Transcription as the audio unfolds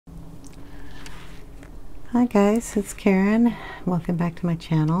Hi guys, it's Karen. Welcome back to my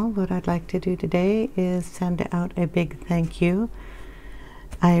channel. What I'd like to do today is send out a big thank you.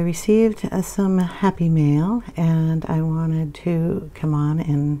 I received some happy mail and I wanted to come on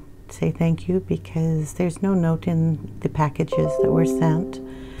and say thank you because there's no note in the packages that were sent.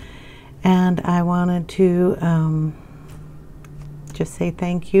 And I wanted to just say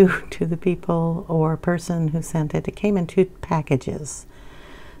thank you to the people or person who sent it. It came in 2 packages.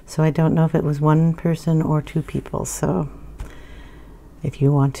 So I don't know if it was 1 person or 2 people. So if you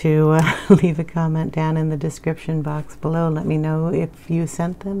want to leave a comment down in the description box below, let me know if you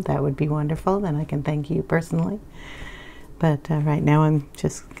sent them. That would be wonderful. Then I can thank you personally. But right now I'm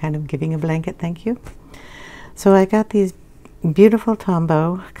just kind of giving a blanket thank you. So I got these beautiful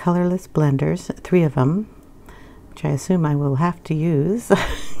Tombow colorless blenders, 3 of them, which I assume I will have to use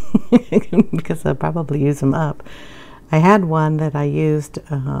because I'll probably use them up. I had one that I used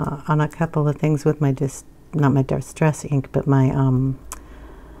on a couple of things with my not my distress ink, but my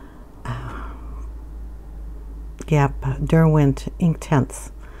Derwent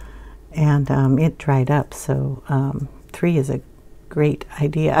Inktense, and it dried up. So 3 is a great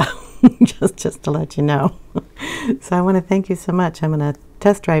idea, just to let you know. So I want to thank you so much. I'm going to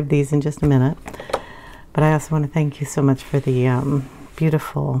test drive these in just a minute, but I also want to thank you so much for the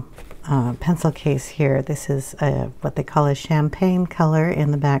beautiful pencil case here. This is what they call a champagne color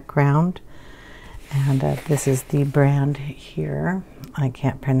in the background, and this is the brand here. I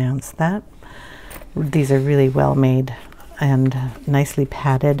can't pronounce that. These are really well made and nicely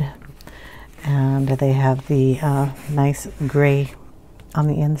padded, and they have the nice gray on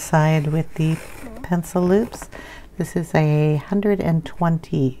the inside with the pencil loops. This is a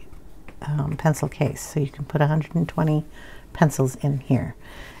 120 pencil case, so you can put 120 pencils in here.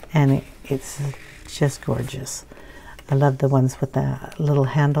 And it's just gorgeous. I love the ones with the little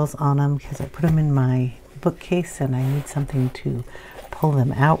handles on them because I put them in my bookcase and I need something to pull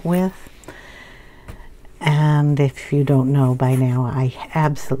them out with. And if you don't know by now, I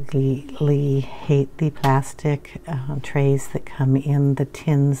absolutely hate the plastic trays that come in the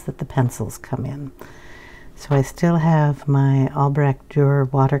tins that the pencils come in. So I still have my Albrecht Dürer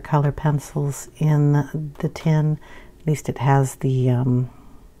watercolor pencils in the tin. At least it has the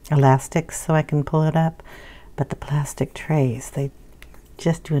elastics so I can pull it up, but the plastic trays, they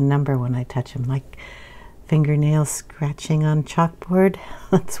just do a number when I touch them, like fingernails scratching on chalkboard.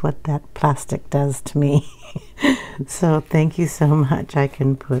 That's what that plastic does to me. So thank you so much. I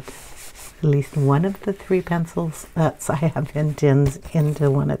can put at least one of the 3 pencils that I have in tins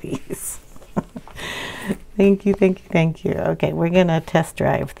into one of these. Thank you, thank you, thank you. Okay, we're gonna test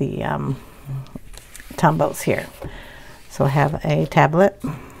drive the Tombows here. So I have a tablet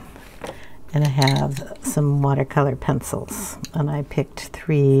and I have some watercolor pencils, and I picked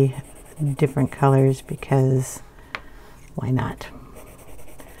 3 different colors because why not?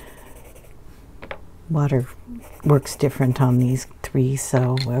 Water works different on these 3,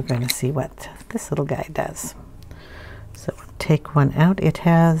 so we're going to see what this little guy does. So take one out. It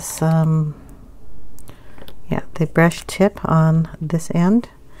has the brush tip on this end.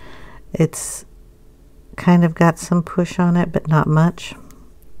 It's kind of got some push on it, but not much.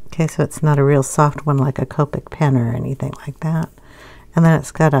 Okay, so it's not a real soft one like a Copic pen or anything like that. And then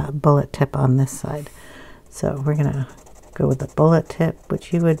it's got a bullet tip on this side. So we're gonna go with the bullet tip,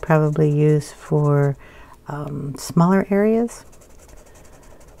 which you would probably use for smaller areas.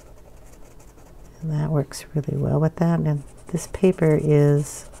 And that works really well with that. And this paper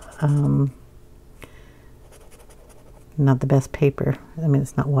is not the best paper. I mean,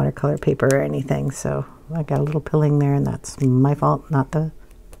 it's not watercolor paper or anything, so I got a little pilling there, and that's my fault, not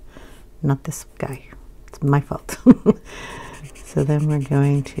this guy. It's my fault. So then we're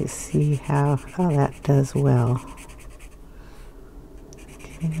going to see how that does well.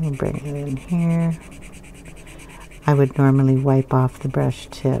 Okay, we'll bring it in here. I would normally wipe off the brush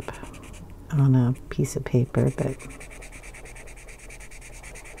tip on a piece of paper, but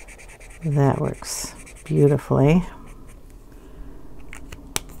that works beautifully.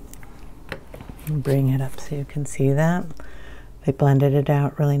 Bring it up so you can see that. They blended it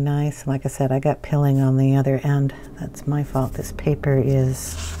out really nice. Like I said, I got pilling on the other end. That's my fault. This paper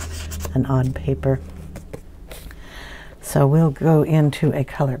is an odd paper. So we'll go into a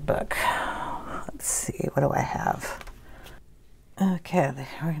color book. Let's see, what do I have? Okay,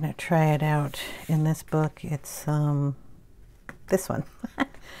 we're going to try it out in this book. It's this one.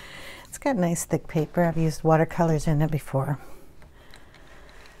 It's got nice thick paper. I've used watercolors in it before.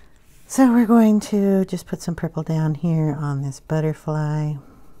 So we're going to just put some purple down here on this butterfly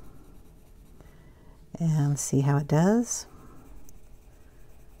and see how it does.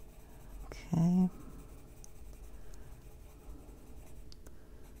 Okay.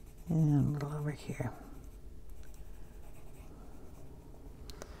 And a little over here.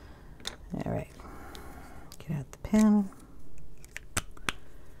 All right, get out the pen.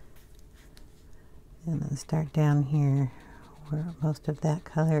 And then start down here where most of that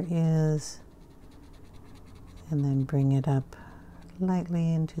color is. And then bring it up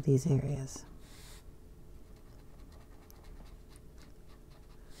lightly into these areas.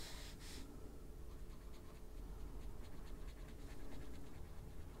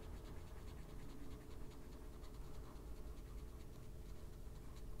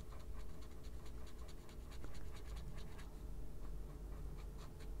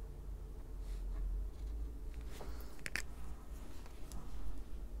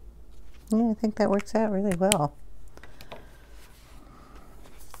 Yeah, I think that works out really well.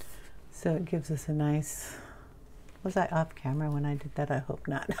 So it gives us a nice, was I off camera when I did that? I hope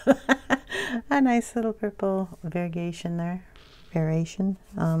not. A nice little purple variation there.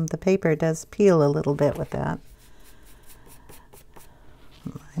 The paper does peel a little bit with that.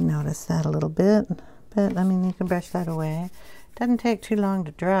 I noticed that a little bit, but I mean, you can brush that away. Doesn't take too long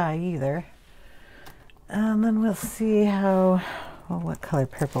to dry either. And then we'll see how, well, what color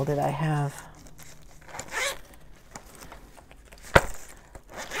purple did I have?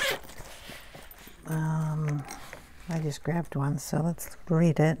 I just grabbed one, so let's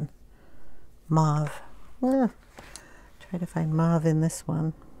read it. Mauve. Try to find mauve in this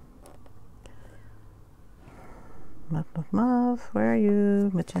one. Mauve, where are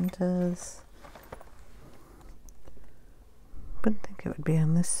you? Magentas. Wouldn't think it would be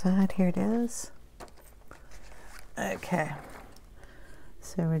on this side. Here it is. Okay.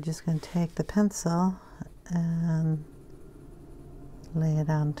 So we're just going to take the pencil and lay it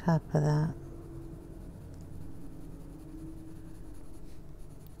on top of that.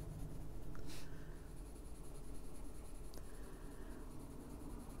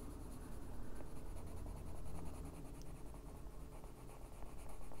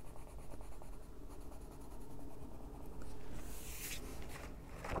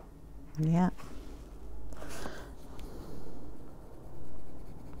 Yeah.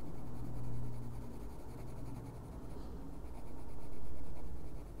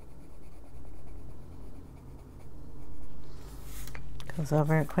 Goes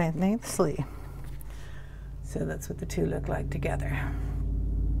over it quite nicely. So that's what the two look like together.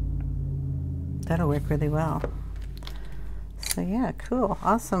 That'll work really well. So yeah, cool,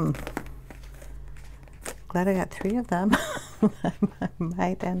 awesome. Glad I got 3 of them. I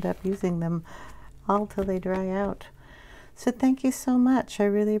might end up using them all till they dry out. So thank you so much. I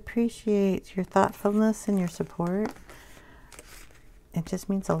really appreciate your thoughtfulness and your support. It just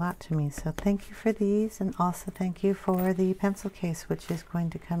means a lot to me. So thank you for these, and also thank you for the pencil case, which is going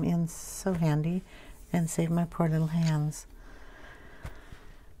to come in so handy and save my poor little hands.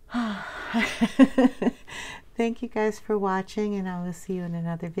 Thank you guys for watching, and I will see you in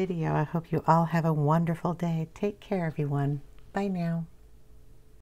another video. I hope you all have a wonderful day. Take care, everyone. Bye now.